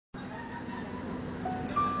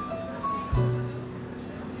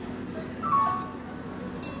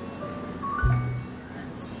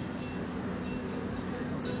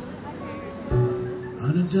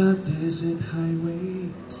dark desert highway,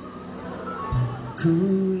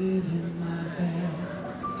 cool wind in my hair,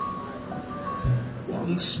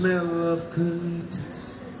 warm smell of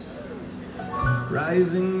colitas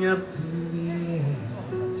rising up through the air.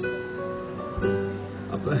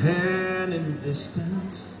 Up ahead in the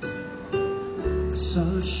distance, I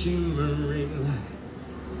saw a shimmering light.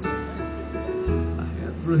 My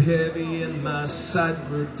head grew heavy and my sight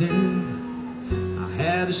grew dim. I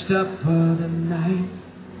had to stop for the night.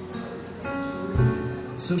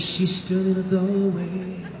 So she stood in the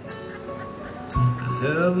doorway. I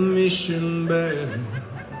held the mission bell,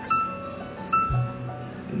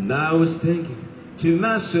 and I was thinking to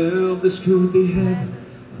myself, this could be heaven,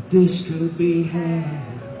 or this could be hell.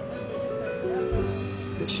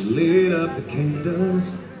 But she lit up the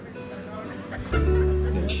candles,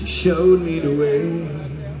 and she showed me the way.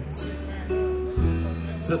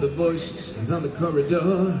 Heard the voices down the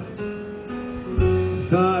corridor,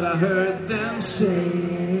 thought I heard them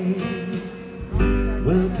say,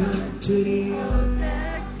 welcome to the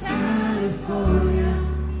California.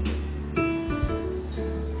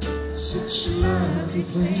 Such a lovely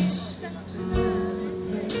place,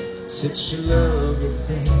 such a lovely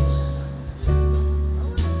face.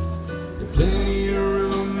 There's plenty of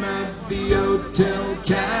room at the Hotel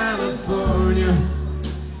California.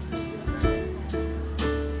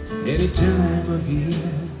 Any time of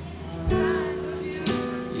year,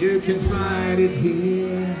 you can find it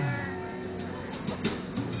here.